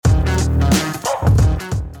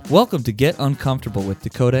Welcome to Get Uncomfortable with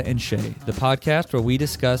Dakota and Shay, the podcast where we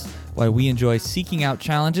discuss why we enjoy seeking out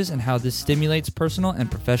challenges and how this stimulates personal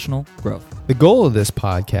and professional growth. The goal of this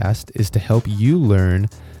podcast is to help you learn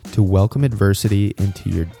to welcome adversity into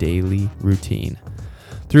your daily routine.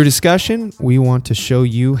 Through discussion, we want to show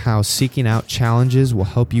you how seeking out challenges will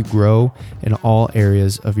help you grow in all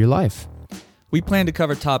areas of your life. We plan to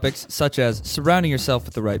cover topics such as surrounding yourself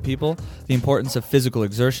with the right people, the importance of physical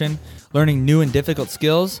exertion, learning new and difficult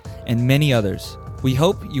skills, and many others. We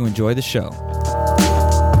hope you enjoy the show.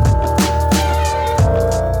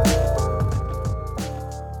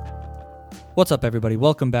 What's up, everybody?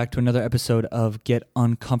 Welcome back to another episode of Get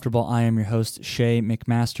Uncomfortable. I am your host, Shay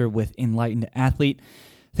McMaster with Enlightened Athlete.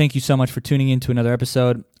 Thank you so much for tuning in to another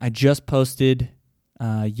episode. I just posted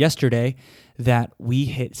yesterday that we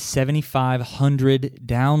hit 7,500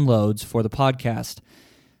 downloads for the podcast.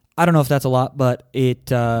 I don't know if that's a lot, but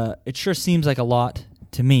it sure seems like a lot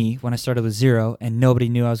to me when I started with 0 and nobody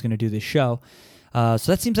knew I was going to do this show. So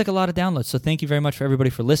that seems like a lot of downloads. So thank you very much for everybody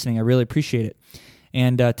for listening. I really appreciate it.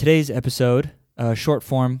 And today's episode, short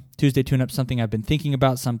form, Tuesday Tune-Up, something I've been thinking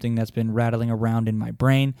about, something that's been rattling around in my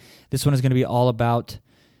brain. This one is going to be all about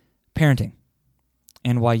parenting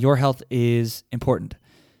and why your health is important.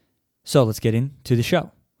 So let's get into the show.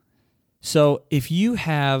 So if you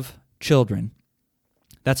have children,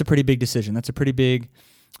 that's a pretty big decision. That's a pretty big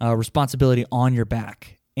responsibility on your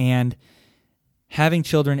back. And having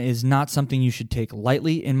children is not something you should take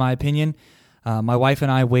lightly, in my opinion. My wife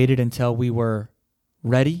and I waited until we were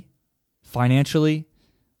ready financially,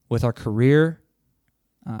 with our career,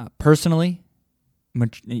 personally,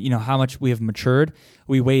 how much we have matured.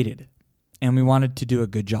 We waited, and we wanted to do a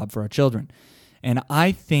good job for our children. And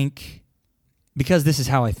I think, because this is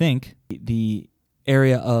how I think, the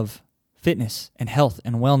area of fitness and health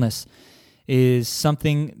and wellness is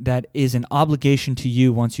something that is an obligation to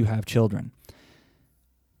you once you have children.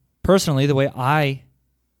 Personally, the way I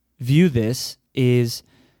view this is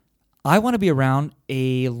I want to be around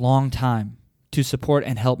a long time to support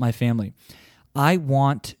and help my family. I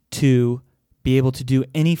want to be able to do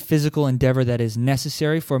any physical endeavor that is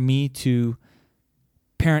necessary for me to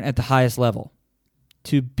parent at the highest level,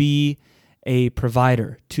 to be a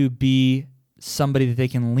provider, to be somebody that they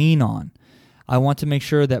can lean on. I want to make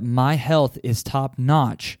sure that my health is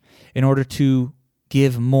top-notch in order to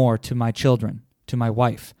give more to my children, to my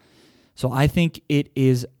wife. So I think it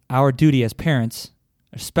is our duty as parents,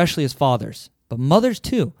 especially as fathers, but mothers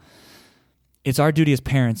too. It's our duty as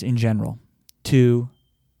parents in general to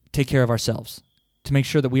take care of ourselves, to make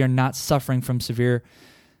sure that we are not suffering from severe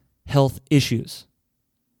health issues.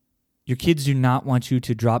 Your kids do not want you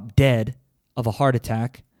to drop dead of a heart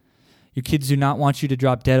attack. Your kids do not want you to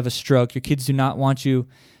drop dead of a stroke. Your kids do not want you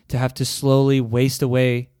to have to slowly waste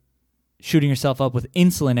away shooting yourself up with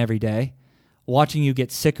insulin every day, watching you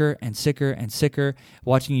get sicker and sicker and sicker,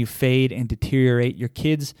 watching you fade and deteriorate. Your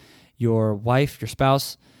kids, your wife, your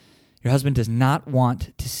spouse, your husband does not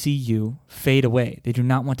want to see you fade away. They do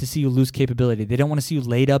not want to see you lose capability. They don't want to see you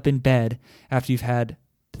laid up in bed after you've had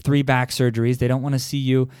 3 back surgeries. They don't want to see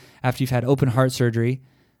you after you've had open heart surgery,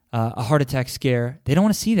 a heart attack scare. They don't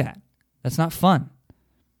want to see that. That's not fun.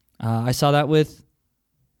 I saw that with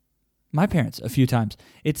my parents a few times.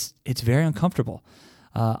 It's very uncomfortable.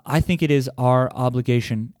 I think it is our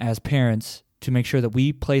obligation as parents to make sure that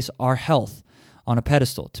we place our health on a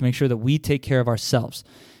pedestal, to make sure that we take care of ourselves.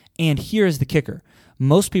 And here's the kicker.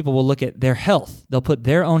 Most people will look at their health. They'll put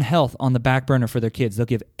their own health on the back burner for their kids. They'll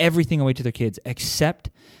give everything away to their kids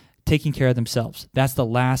except taking care of themselves. That's the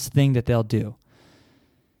last thing that they'll do.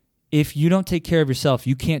 If you don't take care of yourself,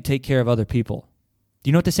 you can't take care of other people. Do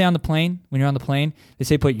you know what they say on the plane? When you're on the plane, they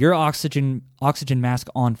say put your oxygen mask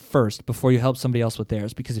on first before you help somebody else with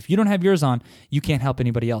theirs. Because if you don't have yours on, you can't help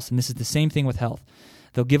anybody else. And this is the same thing with health.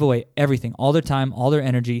 They'll give away everything, all their time, all their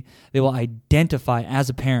energy. They will identify as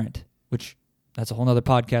a parent, which that's a whole nother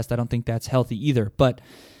podcast. I don't think that's healthy either. But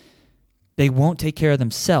they won't take care of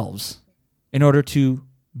themselves in order to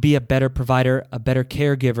be a better provider, a better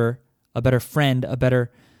caregiver, a better friend, a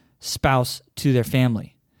better spouse to their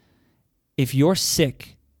family. If you're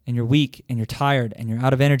sick and you're weak and you're tired and you're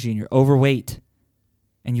out of energy and you're overweight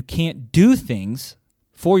and you can't do things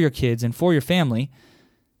for your kids and for your family,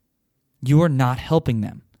 you are not helping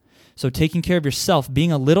them. So taking care of yourself,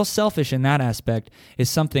 being a little selfish in that aspect,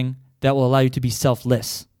 is something that will allow you to be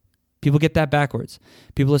selfless. People get that backwards.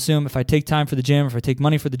 People assume if I take time for the gym, if I take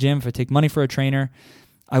money for the gym, if I take money for a trainer,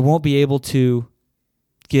 I won't be able to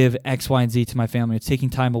give X, Y, and Z to my family. It's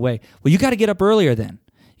taking time away. Well, you got to get up earlier then.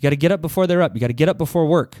 You got to get up before they're up. You got to get up before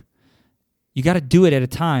work. You got to do it at a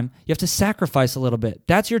time. You have to sacrifice a little bit.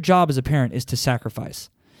 That's your job as a parent, is to sacrifice.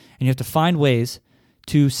 And you have to find ways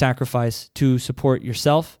to sacrifice to support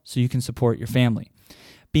yourself so you can support your family.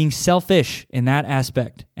 Being selfish in that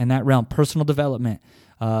aspect, in that realm, personal development,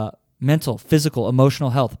 mental, physical,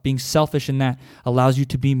 emotional health, being selfish in that allows you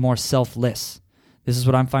to be more selfless. This is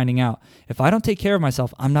what I'm finding out. If I don't take care of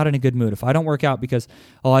myself, I'm not in a good mood. If I don't work out because,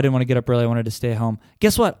 I didn't want to get up early, I wanted to stay home,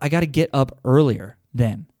 guess what? I got to get up earlier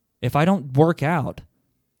then. If I don't work out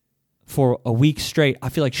for a week straight, I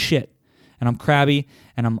feel like shit. And I'm crabby,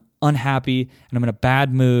 and I'm unhappy, and I'm in a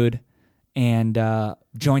bad mood, and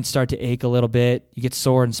joints start to ache a little bit. You get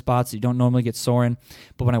sore in spots that you don't normally get sore in.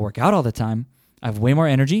 But when I work out all the time, I have way more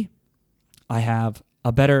energy. I have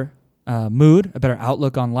a better mood, a better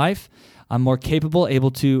outlook on life. I'm more capable, able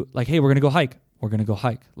to, like, hey, we're going to go hike. We're going to go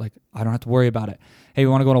hike. Like, I don't have to worry about it. Hey, we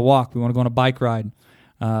want to go on a walk. We want to go on a bike ride.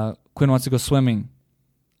 Quinn wants to go swimming.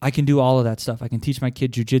 I can do all of that stuff. I can teach my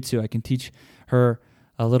kid jujitsu. I can teach her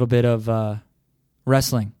a little bit of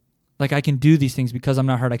wrestling. Like, I can do these things because I'm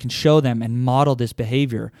not hurt. I can show them and model this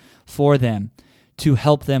behavior for them to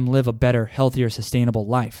help them live a better, healthier, sustainable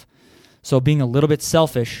life. So being a little bit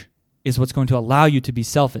selfish is what's going to allow you to be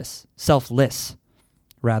selfless,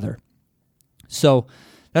 rather. So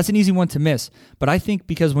that's an easy one to miss. But I think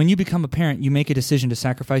because when you become a parent, you make a decision to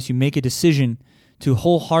sacrifice. You make a decision to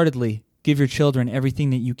wholeheartedly give your children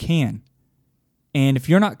everything that you can. And if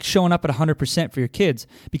you're not showing up at 100% for your kids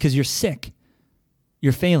because you're sick,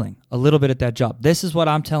 you're failing a little bit at that job. This is what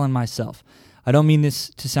I'm telling myself. I don't mean this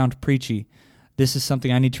to sound preachy. This is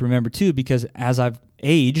something I need to remember too, because as I've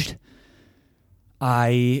aged,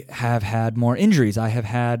 I have had more injuries. I have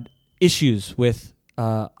had issues with,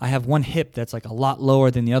 I have one hip that's like a lot lower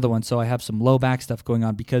than the other one, so I have some low back stuff going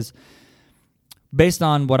on because based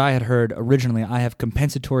on what I had heard originally, I have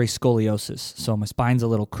compensatory scoliosis. So my spine's a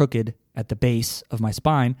little crooked at the base of my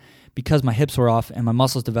spine because my hips were off and my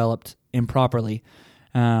muscles developed improperly.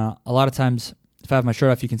 A lot of times, if I have my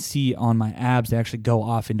shirt off, you can see on my abs, they actually go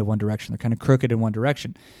off into one direction. They're kind of crooked in one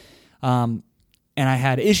direction. And I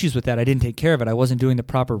had issues with that. I didn't take care of it. I wasn't doing the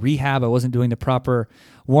proper rehab. I wasn't doing the proper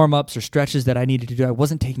warm-ups or stretches that I needed to do. I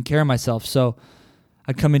wasn't taking care of myself. So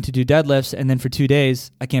I'd come in to do deadlifts, and then for 2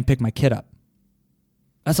 days, I can't pick my kid up.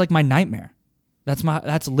 That's like my nightmare.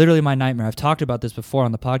 That's literally my nightmare. I've talked about this before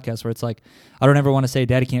on the podcast where it's like, I don't ever want to say,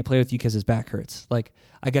 Daddy can't play with you because his back hurts. Like,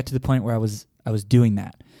 I got to the point where I was doing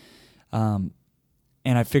that. And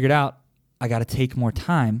I figured out I got to take more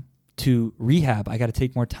time to rehab. I got to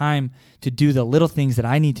take more time to do the little things that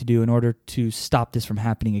I need to do in order to stop this from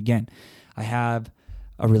happening again. I have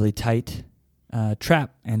a really tight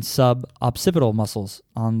trap and sub-occipital muscles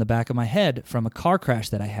on the back of my head from a car crash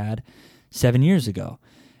that I had 7 years ago.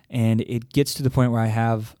 And it gets to the point where I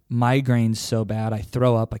have migraines so bad, I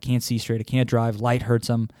throw up, I can't see straight, I can't drive, light hurts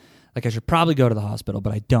them. Like, I should probably go to the hospital,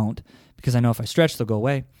 but I don't because I know if I stretch, they'll go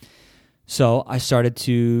away. So I started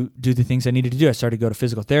to do the things I needed to do. I started to go to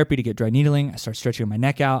physical therapy to get dry needling. I start stretching my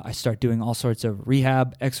neck out. I start doing all sorts of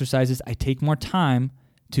rehab exercises. I take more time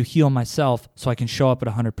to heal myself so I can show up at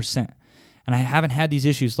 100%. And I haven't had these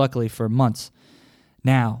issues, luckily, for months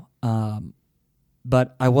now.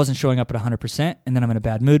 But I wasn't showing up at 100%, and then I'm in a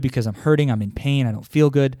bad mood because I'm hurting, I'm in pain, I don't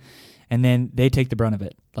feel good, and then they take the brunt of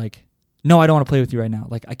it. Like, no, I don't want to play with you right now.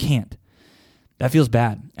 Like, I can't. That feels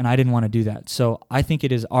bad, and I didn't want to do that. So I think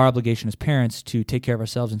it is our obligation as parents to take care of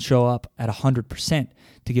ourselves and show up at 100%,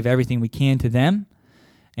 to give everything we can to them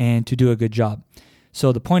and to do a good job.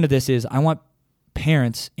 So the point of this is I want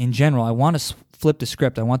parents in general, I want to flip the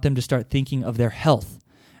script. I want them to start thinking of their health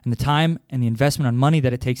and the time and the investment on money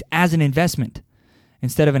that it takes as an investment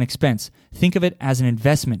instead of an expense. Think of it as an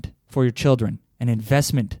investment for your children, an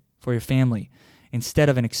investment for your family, instead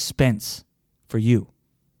of an expense for you.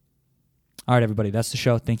 All right, everybody, that's the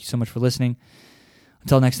show. Thank you so much for listening.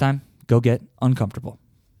 Until next time, go get uncomfortable.